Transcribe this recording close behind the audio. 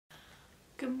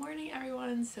Good morning,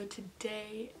 everyone. So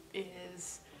today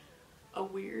is a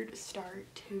weird start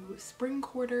to spring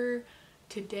quarter.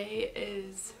 Today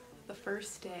is the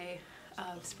first day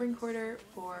of spring quarter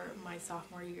for my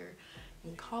sophomore year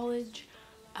in college.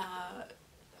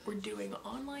 We're doing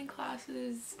online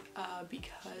classes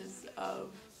because of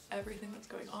everything that's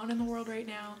going on in the world right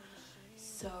now.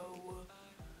 So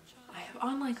I have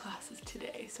online classes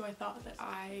today, so I thought that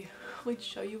I would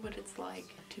show you what it's like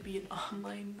to be an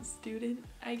online student.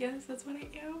 I guess that's what I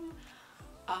am.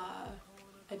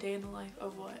 A day in the life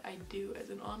of what I do as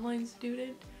an online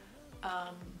student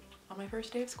on my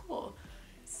first day of school.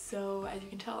 So as you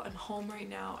can tell, I'm home right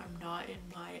now. I'm not in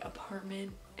my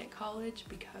apartment at college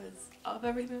because of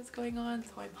everything that's going on.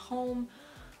 So I'm home,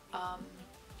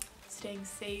 staying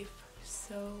safe.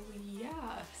 So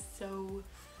yeah, so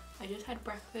I just had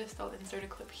breakfast. I'll insert a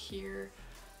clip here,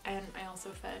 and I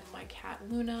also fed my cat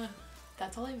Luna.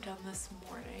 That's all I've done this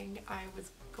morning. I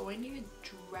was going to get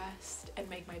dressed and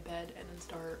make my bed and then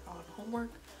start on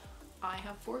homework. I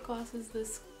have 4 classes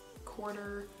this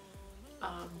quarter,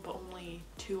 but only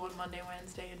 2 on Monday,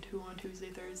 Wednesday, and 2 on Tuesday,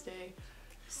 Thursday.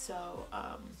 So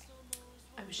I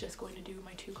was just going to do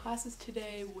my 2 classes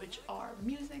today, which are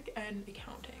music and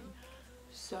accounting.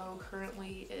 So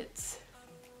currently it's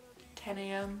 10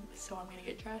 a.m. so I'm gonna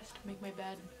get dressed, make my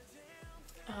bed,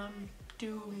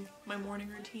 do my morning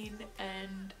routine,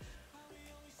 and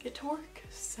get to work.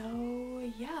 So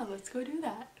yeah, let's go do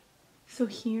that. So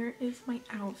here is my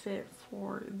outfit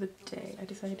for the day. I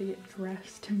decided to get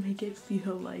dressed to make it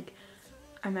feel like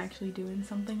I'm actually doing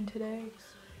something today.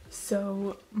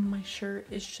 So my shirt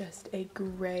is just a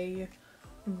gray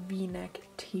v-neck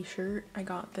t-shirt. I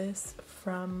got this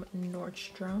from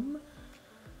Nordstrom.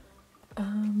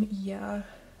 Yeah,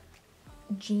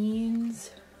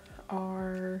 jeans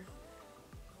are,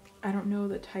 I don't know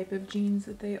the type of jeans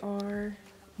that they are,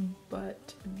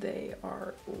 but they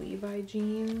are Levi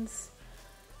jeans,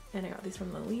 and I got these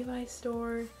from the Levi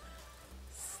store.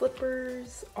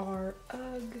 Slippers are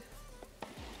UGG.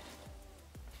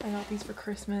 I got these for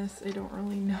Christmas. I don't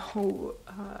really know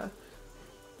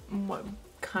what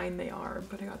kind they are,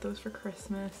 but I got those for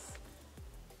Christmas.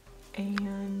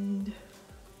 And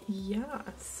yeah,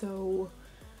 so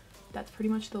that's pretty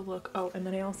much the look. Oh, and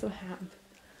then I also have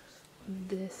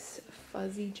this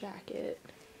fuzzy jacket,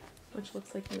 which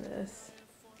looks like this.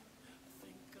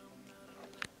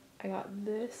 I got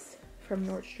this from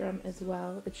Nordstrom as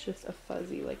well. It's just a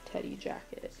fuzzy, like, teddy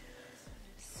jacket.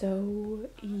 So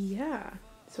yeah,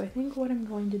 so I think what I'm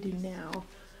going to do now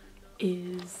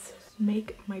is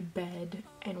make my bed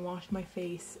and wash my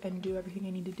face and do everything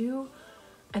I need to do,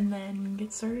 and then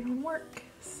get started on work.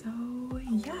 So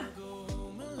yeah.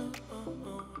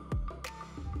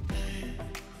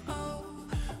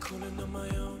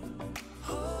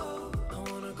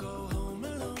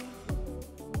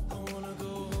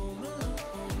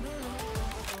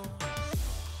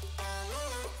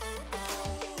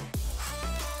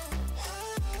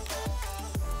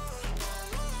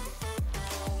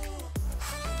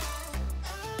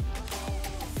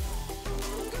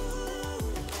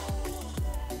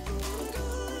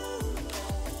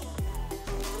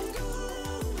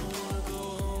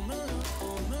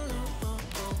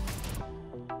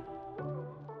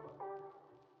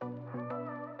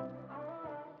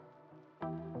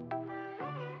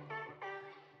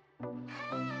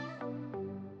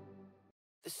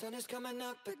 The sun is coming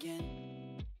up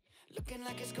again, looking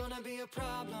like it's gonna be a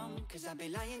problem, cause I'd be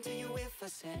lying to you if I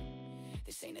said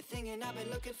this ain't a thing and I've been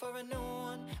looking for a new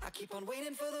one. I keep on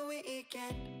waiting for the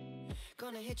weekend,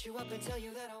 gonna hit you up and tell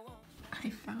you that I won't. I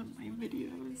found my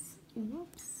videos.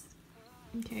 Whoops.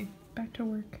 Okay, back to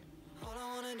work. All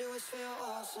I wanna do is feel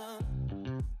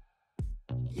awesome.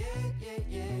 Yeah, yeah,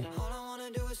 yeah. All I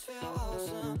wanna do is feel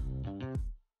awesome.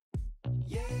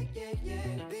 Yeah, yeah,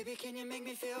 yeah. Baby, can you make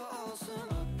me feel awesome?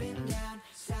 Up and down,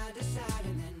 side to side,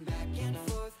 and then back and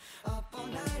forth. Up all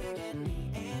night again,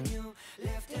 me and you,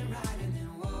 left and right, and then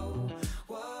whoa,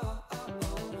 whoa, oh,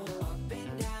 oh. Up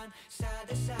and down, side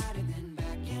to side, and then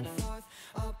back and forth.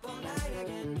 Up all night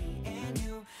again, me and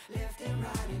you, left and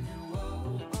right, and then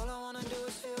whoa. All I wanna do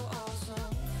is feel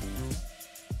awesome.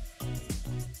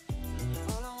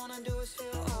 All I wanna do is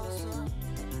feel awesome.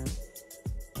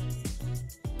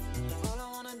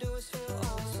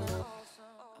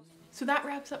 So that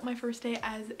wraps up my first day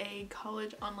as a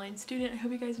college online student. I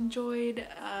hope you guys enjoyed.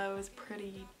 It was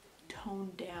pretty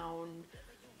toned down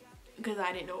because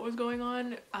I didn't know what was going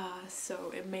on,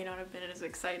 so it may not have been as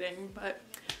exciting, but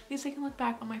at least I can look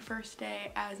back on my first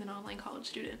day as an online college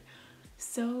student.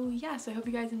 So yeah, so I hope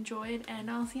you guys enjoyed,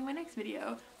 and I'll see you in my next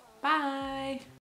video. Bye!